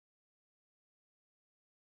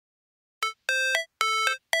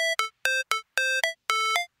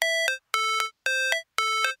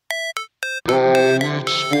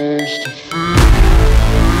supposed to feel?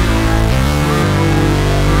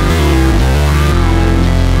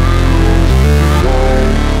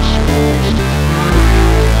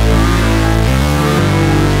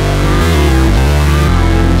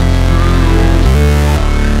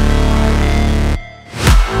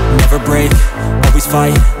 Never break, always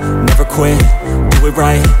fight, never quit, do it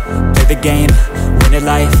right, play the game, win it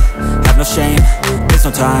life, have no shame, there's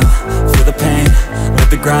no time, feel the pain, live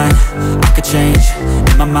the grind, I could change,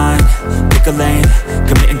 in my mind, pick a lane,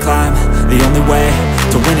 commit and climb, the only way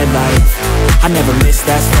to win it life, I never miss,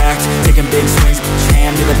 that's fact, taking big swings,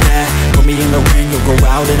 hand me the bat, put me in the ring, you'll go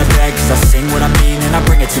out in a bag, cause I sing what I mean and I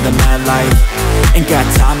bring it to the mad light, ain't got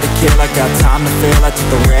time to kill, I got time to feel, I took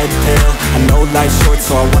the red pill, I know life's short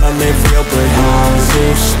so I wanna live real, but how's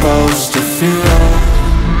it supposed to feel?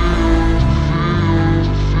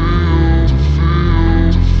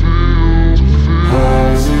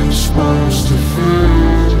 How's it supposed to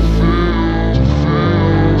feel?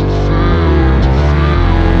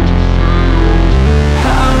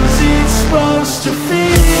 How's it supposed to feel?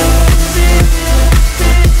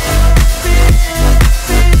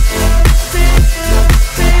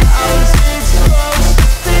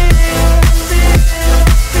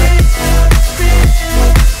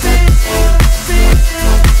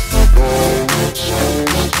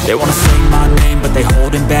 They wanna say my name, but they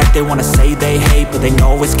holding back. They wanna say they hate, but they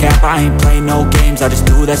know it's cap. I ain't play no games, I just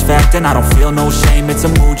do that's fact. And I don't feel no shame, it's a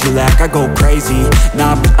mood you lack. I go crazy,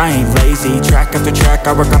 nah, but I ain't lazy. Track after track,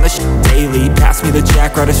 I work on this shit daily. Pass me the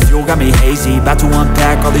jack, right as fuel, got me hazy. About to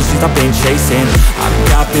unpack all these things I've been chasing. I've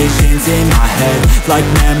got visions in my head, like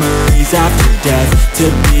memories after death.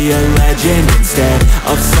 To be a legend instead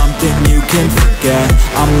of something you can forget.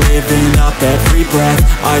 I'm living up every breath,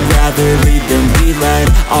 I'd rather lead than be led.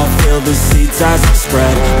 I'll fill the seats as I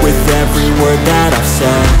spread with every word that I've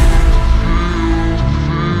said.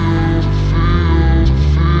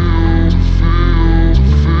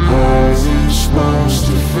 How's it supposed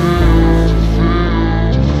to feel?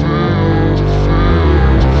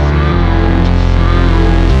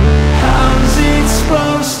 How's it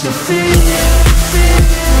supposed to feel?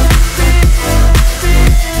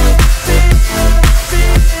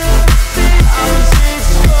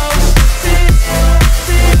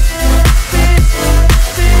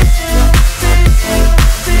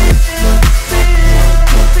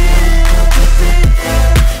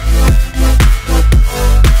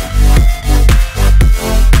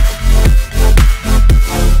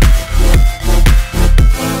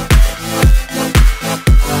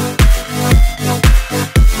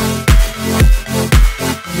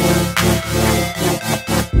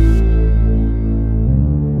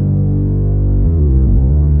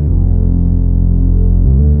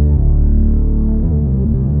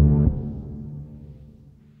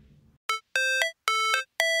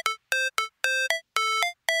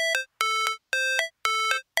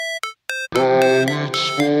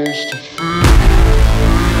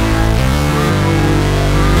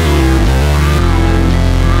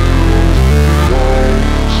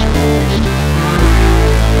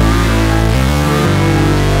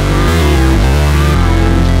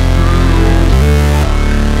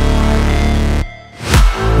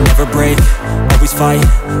 Never break, always fight,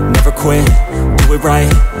 never quit, do it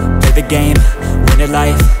right, play the game, win it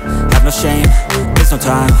life, have no shame, there's no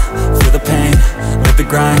time, feel the pain, live the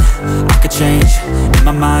grind, I could change, in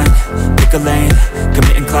my mind, pick a lane,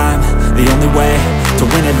 commit and climb, the only way to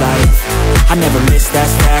win it life, I never miss,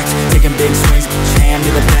 that's fact, taking big swings, hand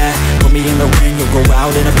me the bat, put me in the ring, you'll go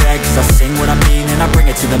out in a bag, cause I sing what I mean and I bring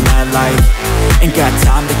it to the mad light, ain't got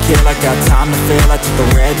time to kill, I got time to feel, I took the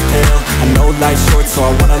red pill, I know life's short so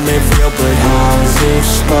I wanna live real, but how's it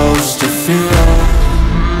supposed to feel?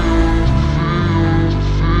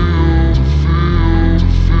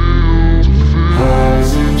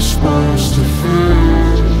 How's it supposed to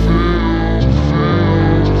feel?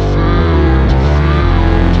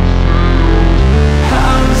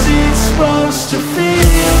 How's it supposed to feel?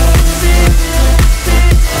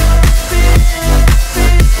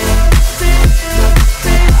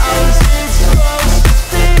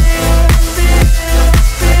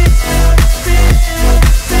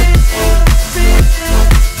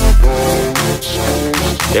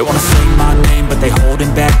 They wanna say my name, but they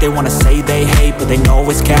holding back. They wanna say they hate, but they know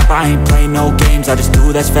it's cap. I ain't play no games, I just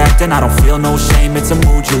do that's fact. And I don't feel no shame, it's a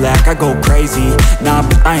mood you lack. I go crazy, nah,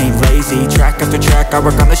 but I ain't lazy. Track after track, I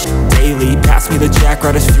work on this shit daily. Pass me the jack,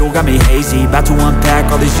 right as fuel, got me hazy. About to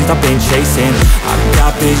unpack all these dreams I've been chasing. I've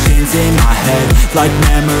got visions in my head, like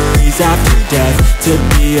memories after death. To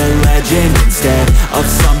be a legend instead of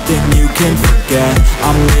something you can forget.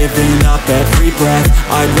 I'm living up every breath,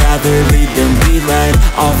 I'd rather lead than be led.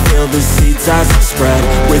 I'll fill the seats as I spread,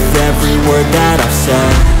 with every word that I've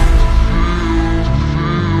said.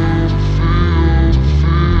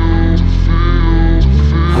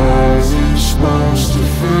 Supposed to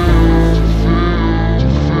feel.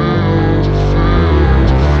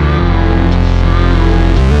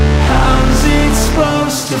 How's it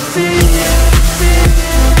supposed to feel?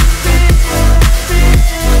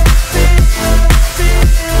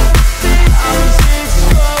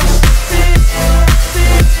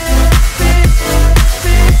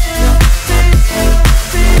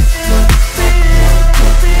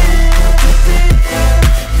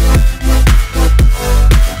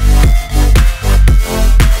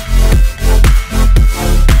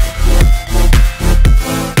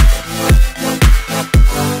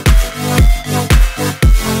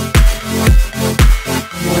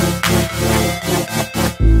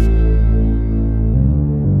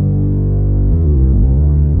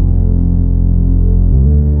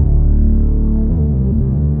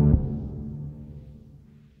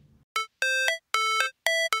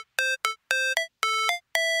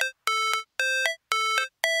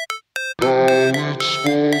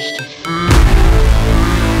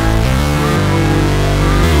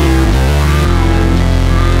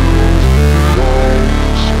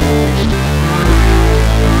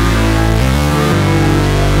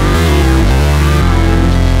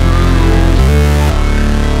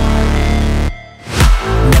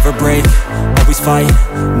 Never break, always fight,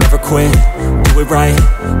 never quit, do it right,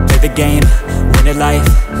 play the game, win it life,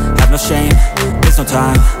 have no shame, there's no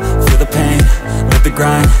time, feel the pain, live the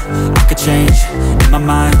grind, I could change, in my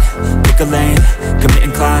mind, pick a lane, commit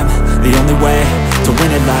and climb, the only way to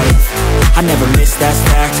win it life. I never miss, that's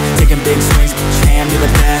fact, taking big swings, hand me the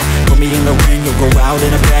bat, put me in the ring, you'll go out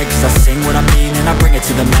in a bag, cause I sing what I mean and I bring it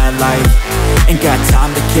to the mad light. Ain't got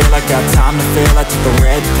time to kill, I got time to feel, I took the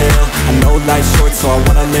red pill, I know life's short so I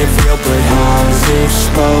wanna live real, but how's it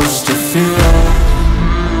supposed to feel?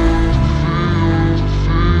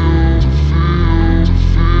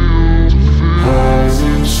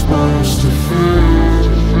 Supposed to feel.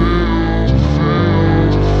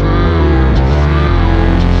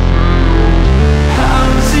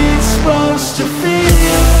 How's it supposed to feel?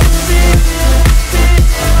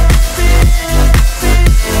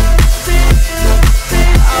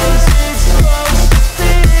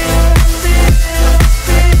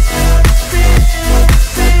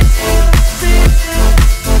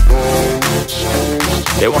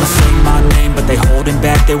 They wanna say my name, but they holding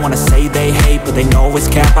back. They wanna say they hate, but they know it's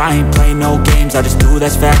cap. I ain't play no games, I just do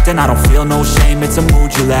that's fact. And I don't feel no shame, it's a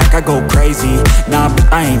mood you lack. I go crazy, nah,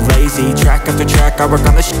 but I ain't lazy. Track after track, I work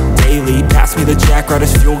on this shit daily. Pass me the jack, right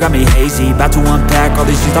as fuel, got me hazy. About to unpack all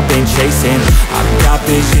these dreams I've been chasing. I've got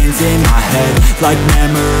visions in my head, like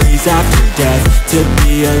memories after death. To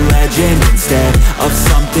be a legend instead of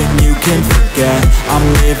something you can forget. I'm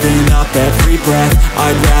living up every breath,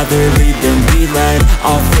 I'd rather lead than be led.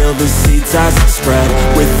 I'll fill the seats as I spread,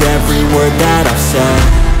 with every word that I've said.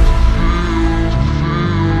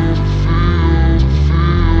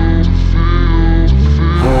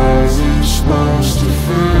 How's it supposed to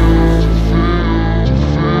feel?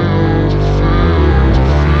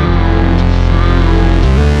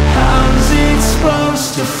 How's it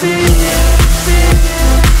supposed to feel?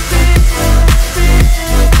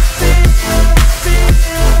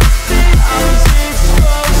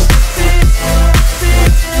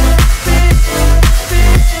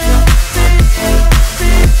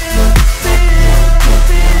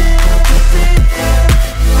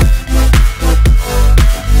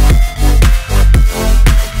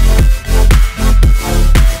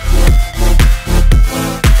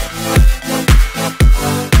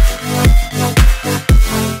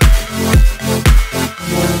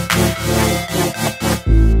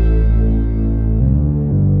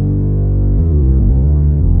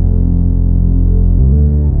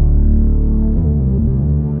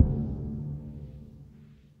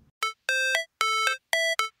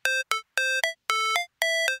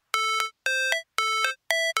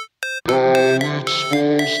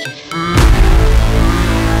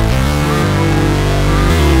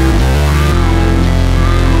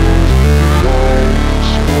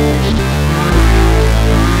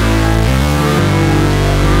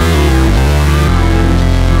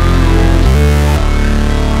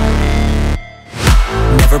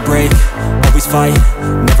 never break, always fight,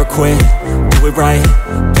 never quit, do it right,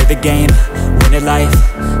 play the game, win it life,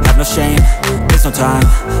 have no shame, there's no time,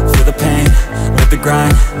 feel the pain, live the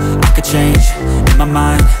grind, I could change, in my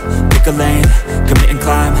mind, pick a lane, commit and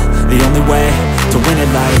climb, the only way to win at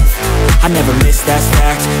life. I never miss, that's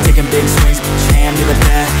fact, taking big swings, put your hand to the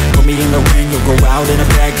bat, put me in the ring, you'll go out in a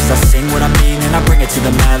bag, cause I sing what I mean and I bring it to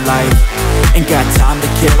the mad light. Ain't got time to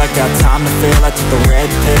kill, I got time to feel, I took the red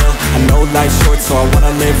pill, I know life's short so I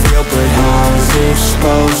wanna live real, but how's it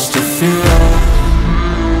supposed to feel?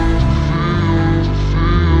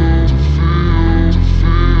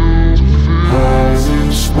 How's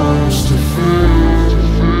it supposed to feel?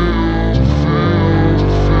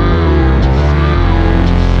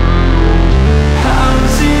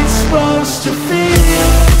 How's it supposed to feel?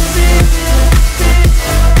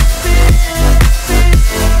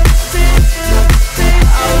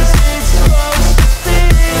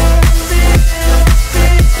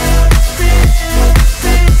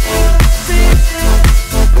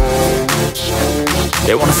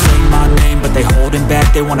 They wanna say my name, but they holding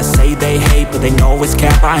back. They wanna say they hate, but they know it's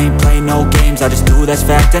cap. I ain't play no games, I just do, that's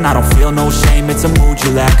fact. And I don't feel no shame, it's a mood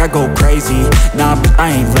you lack. I go crazy, nah, but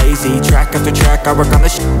I ain't lazy. Track after track, I work on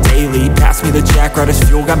this shit daily. Pass me the jack, right as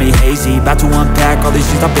fuel, got me hazy. About to unpack all these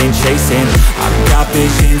things I've been chasing. I've got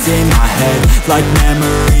visions in my head, like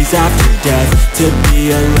memories after death. To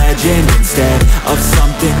be a legend instead of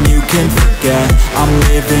something you can forget. I'm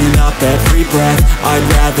living up every breath, I'd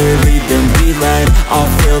rather lead than be led. I'll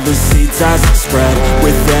fill the seats as I spread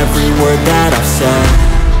with every word that